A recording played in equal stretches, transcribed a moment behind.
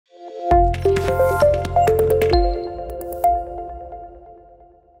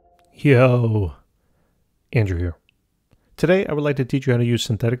Yo, Andrew here. Today I would like to teach you how to use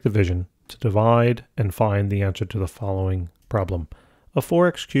synthetic division to divide and find the answer to the following problem. A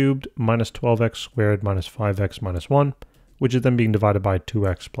 4x cubed minus 12x squared minus 5x minus 1, which is then being divided by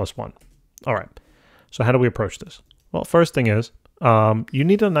 2x plus 1. All right, so how do we approach this? Well, first thing is, you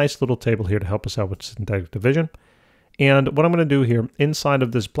need a nice little table here to help us out with synthetic division. And what I'm going to do here, inside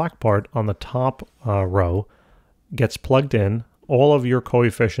of this black part on the top row, gets plugged in all of your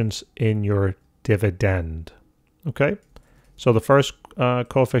coefficients in your dividend. Okay, so the first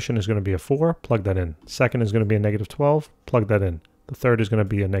coefficient is going to be a 4, plug that in. Second is going to be a negative 12, plug that in. The third is going to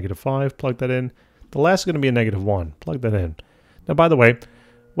be a negative 5, plug that in. The last is going to be a negative 1, plug that in. Now, by the way,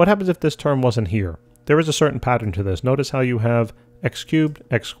 what happens if this term wasn't here? There is a certain pattern to this. Notice how you have x cubed,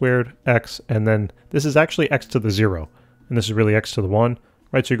 x squared, x, and then this is actually x to the 0, and this is really x to the 1,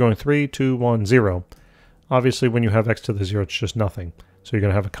 right? So you're going 3, 2, 1, 0. Obviously, when you have x to the 0, it's just nothing. So you're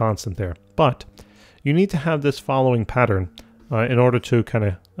going to have a constant there. But you need to have this following pattern in order to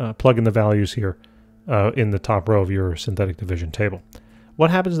kind of plug in the values here in the top row of your synthetic division table.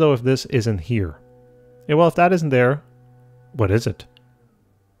 What happens, though, if this isn't here? Yeah, well, if that isn't there, what is it?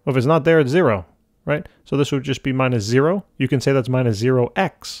 Well, if it's not there, it's 0, right? So this would just be minus 0. You can say that's minus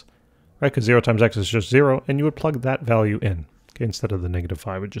 0x, right? Because 0 times x is just 0, and you would plug that value in. Okay, instead of the negative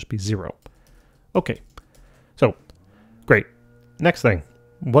 5, it would just be 0. Okay. So, great. Next thing,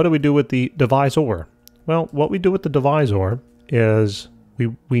 what do we do with the divisor? Well, what we do with the divisor is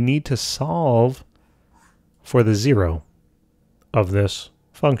we need to solve for the 0 of this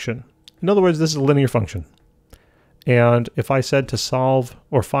function. In other words, this is a linear function. And if I said to solve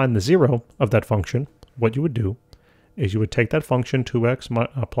or find the 0 of that function, what you would do is you would take that function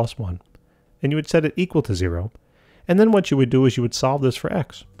 2x plus 1, and you would set it equal to 0. And then what you would do is you would solve this for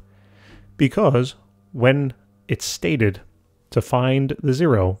x. Because when it's stated to find the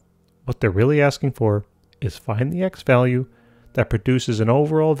 0, what they're really asking for is find the x value that produces an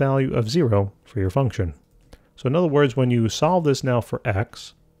overall value of 0 for your function. So in other words, when you solve this now for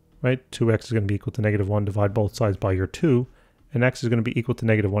x, right, 2x is going to be equal to negative 1, divide both sides by your 2, and x is going to be equal to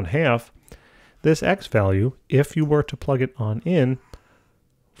negative 1/2. This x value, if you were to plug it on in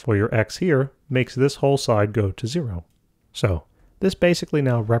for your x here, makes this whole side go to 0. So this basically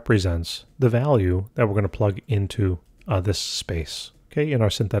now represents the value that we're going to plug into this space, okay, in our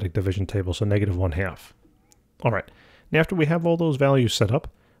synthetic division table, so negative 1/2. All right, now after we have all those values set up,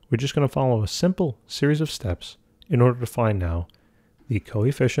 we're just going to follow a simple series of steps in order to find now the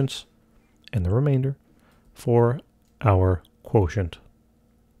coefficients and the remainder for our quotient.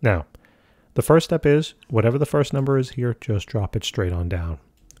 Now, the first step is, whatever the first number is here, just drop it straight on down.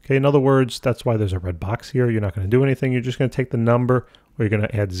 Okay, in other words, that's why there's a red box here. You're not going to do anything. You're just going to take the number, or you're going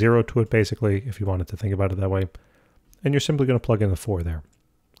to add 0 to it, basically, if you wanted to think about it that way. And you're simply going to plug in the 4 there.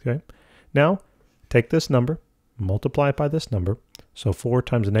 Okay, now take this number, multiply it by this number. So 4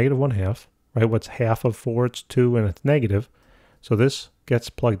 times a negative 1/2, right? What's half of 4? It's 2, and it's negative. So this gets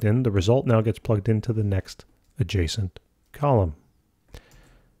plugged in. The result now gets plugged into the next adjacent column.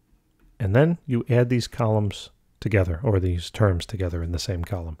 And then you add these columns together, or these terms together in the same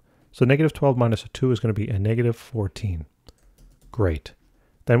column. So negative 12 minus a 2 is going to be a negative 14. Great.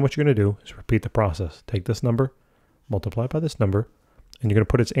 Then what you're going to do is repeat the process. Take this number, multiply it by this number, and you're going to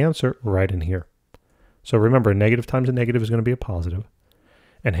put its answer right in here. So remember, negative times a negative is going to be a positive,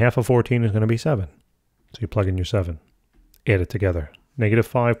 and half of 14 is going to be 7. So you plug in your 7. Add it together. Negative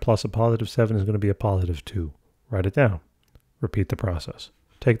 5 plus a positive 7 is going to be a positive 2. Write it down. Repeat the process.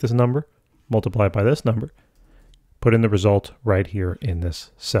 Take this number, multiply it by this number, put in the result right here in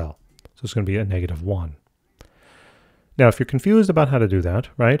this cell. So it's going to be a negative 1. Now, if you're confused about how to do that,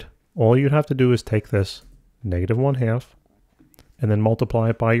 right, all you'd have to do is take this negative 1/2 and then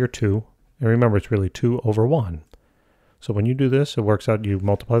multiply it by your 2. And remember, it's really 2 over 1. So when you do this, it works out, you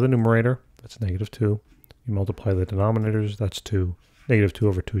multiply the numerator, that's negative 2. You multiply the denominators, that's 2. Negative 2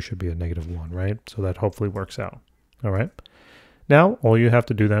 over 2 should be a negative 1, right? So that hopefully works out. All right. Now, all you have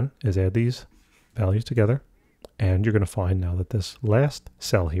to do then is add these values together. And you're going to find now that this last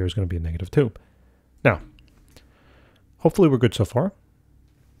cell here is going to be a negative 2. Now, hopefully we're good so far.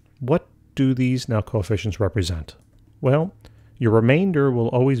 What do these now coefficients represent? Well, your remainder will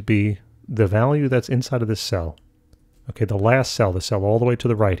always be the value that's inside of this cell. Okay, the last cell, the cell all the way to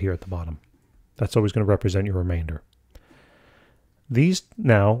the right here at the bottom. That's always going to represent your remainder. These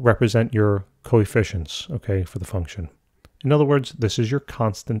now represent your coefficients, okay, for the function. In other words, this is your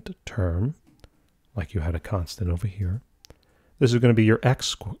constant term, like you had a constant over here. This is going to be your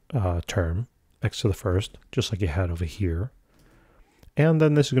x term, x to the first, just like you had over here. And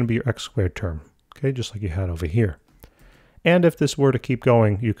then this is going to be your x squared term, okay, just like you had over here. And if this were to keep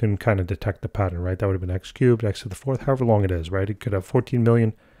going, you can kind of detect the pattern, right? That would have been x cubed, x to the fourth, however long it is, right? It could have 14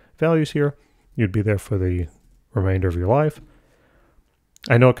 million values here. You'd be there for the remainder of your life.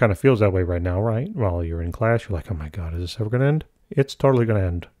 I know it kind of feels that way right now, right? While you're in class, you're like, oh my God, is this ever going to end? It's totally going to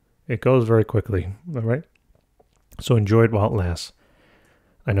end. It goes very quickly, all right? So enjoy it while it lasts.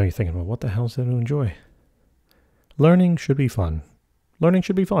 I know you're thinking, well, what the hell is there to enjoy? Learning should be fun. Learning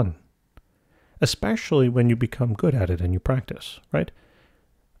should be fun. Especially when you become good at it and you practice, right?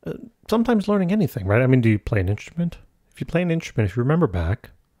 Sometimes learning anything, right? I mean, do you play an instrument? If you play an instrument, if you remember back,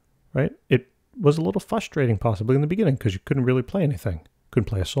 right, it was a little frustrating possibly in the beginning because you couldn't really play anything. Couldn't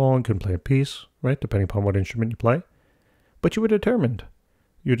play a song, couldn't play a piece, right, depending upon what instrument you play. But you were determined.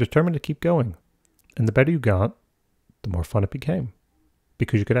 You were determined to keep going. And the better you got, the more fun it became.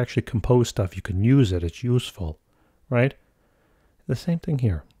 Because you could actually compose stuff. You can use it. It's useful, right? The same thing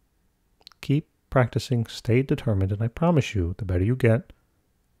here. Keep practicing, stay determined, and I promise you, the better you get,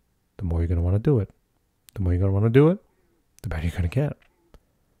 the more you're going to want to do it. The more you're going to want to do it, the better you're going to get.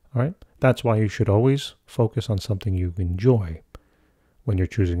 All right? That's why you should always focus on something you enjoy when you're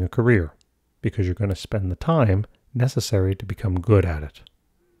choosing a career, because you're going to spend the time necessary to become good at it.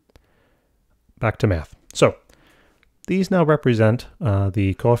 Back to math. So, these now represent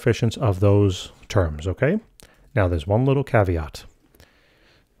the coefficients of those terms, okay? Now, there's one little caveat.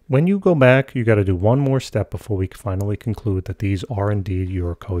 When you go back, you got to do one more step before we finally conclude that these are indeed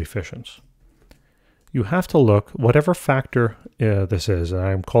your coefficients. You have to look, whatever factor this is, and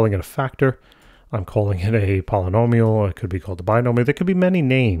I'm calling it a factor, I'm calling it a polynomial, it could be called a binomial, there could be many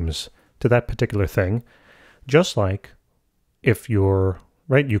names to that particular thing, just like if you're,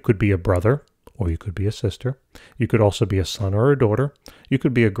 right, you could be a brother, or you could be a sister, you could also be a son or a daughter, you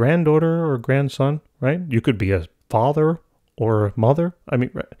could be a granddaughter or a grandson, right, you could be a father or mother. I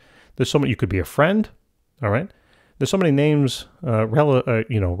mean, there's so many. You could be a friend. All right. There's so many names,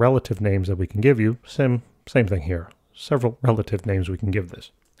 relative names that we can give you. Same thing here. Several relative names we can give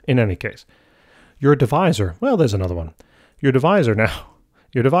this. In any case, your divisor. Well, there's another one. Your divisor now.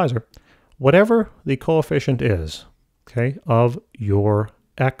 Your divisor. Whatever the coefficient is, okay, of your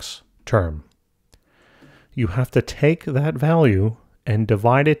x term, you have to take that value and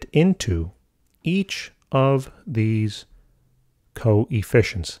divide it into each of these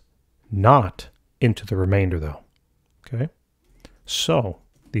coefficients, not into the remainder though, okay? So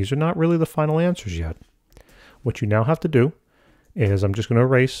these are not really the final answers yet. What you now have to do is, I'm just going to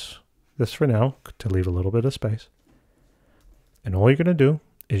erase this for now to leave a little bit of space. And all you're going to do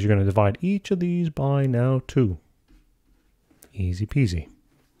is you're going to divide each of these by now 2. Easy peasy.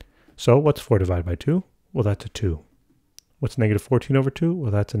 So what's 4 divided by 2? Well, that's a 2. What's negative 14 over 2?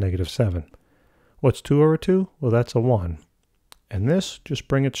 Well, that's a negative 7. What's 2 over 2? Well, that's a 1. And this, just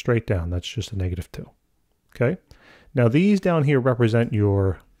bring it straight down. That's just a negative 2. Okay? Now, these down here represent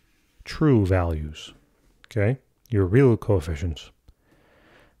your true values. Okay? Your real coefficients.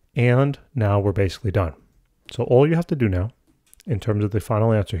 And now we're basically done. So all you have to do now, in terms of the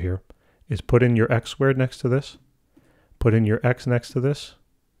final answer here, is put in your x squared next to this. Put in your x next to this.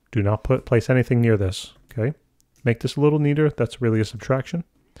 Do not place anything near this. Okay? Make this a little neater. That's really a subtraction.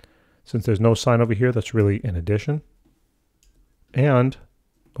 Since there's no sign over here, that's really an addition. And,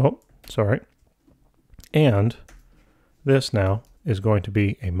 and this now is going to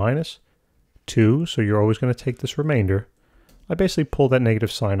be a minus 2, so you're always going to take this remainder. I basically pull that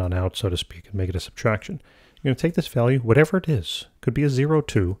negative sign on out, so to speak, and make it a subtraction. You're going to take this value, whatever it is, could be a 0,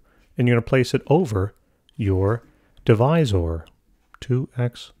 2, and you're going to place it over your divisor,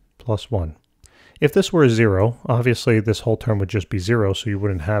 2x plus 1. If this were a 0, obviously this whole term would just be 0, so you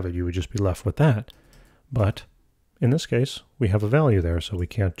wouldn't have it. You would just be left with that. But in this case, we have a value there, so we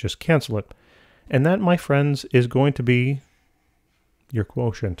can't just cancel it. And that, my friends, is going to be your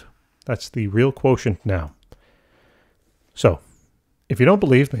quotient. That's the real quotient now. So, if you don't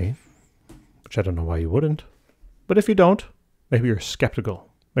believe me, which I don't know why you wouldn't, but if you don't, maybe you're skeptical.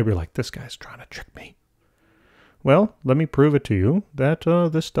 Maybe you're like, this guy's trying to trick me. Well, let me prove it to you that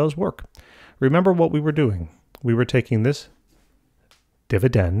this does work. Remember what we were doing. We were taking this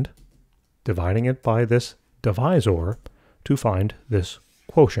dividend, dividing it by this divisor to find this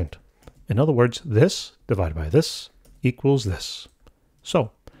quotient. In other words, this divided by this equals this.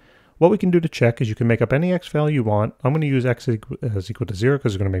 So, what we can do to check is you can make up any x value you want. I'm going to use x as equal to 0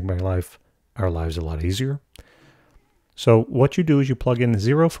 because it's going to make our lives a lot easier. So what you do is you plug in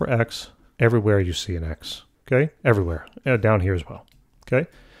 0 for x everywhere you see an x. Okay? Everywhere. Down here as well. Okay?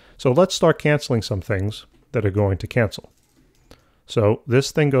 So let's start canceling some things that are going to cancel. So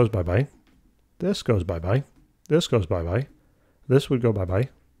this thing goes bye-bye. This goes bye-bye. This goes bye-bye. This would go bye-bye.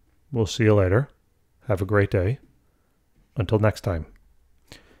 We'll see you later. Have a great day. Until next time.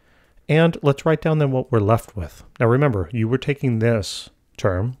 And let's write down then what we're left with. Now remember, you were taking this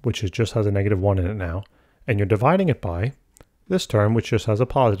term, which just has a -1 in it now, and you're dividing it by this term, which just has a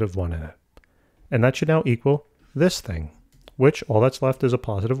 +1 in it. And that should now equal this thing, which all that's left is a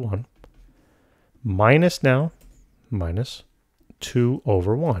 +1, minus now, minus 2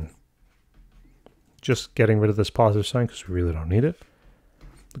 over 1. Just getting rid of this positive sign because we really don't need it.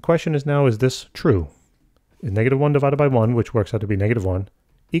 The question is now, is this true? Is -1 divided by 1, which works out to be -1,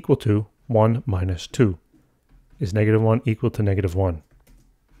 equal to 1 minus 2? Is -1 equal to -1?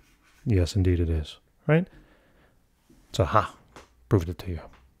 Yes, indeed it is, right? So, proved it to you.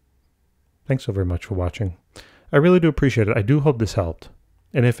 Thanks so very much for watching. I really do appreciate it. I do hope this helped.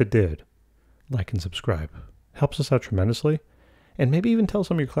 And if it did, like and subscribe. Helps us out tremendously. And maybe even tell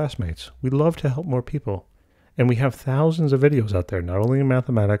some of your classmates. We'd love to help more people. And we have thousands of videos out there, not only in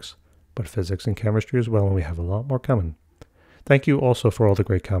mathematics, but physics and chemistry as well, and we have a lot more coming. Thank you also for all the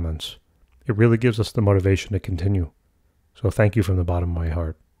great comments. It really gives us the motivation to continue. So thank you from the bottom of my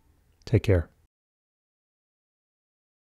heart. Take care.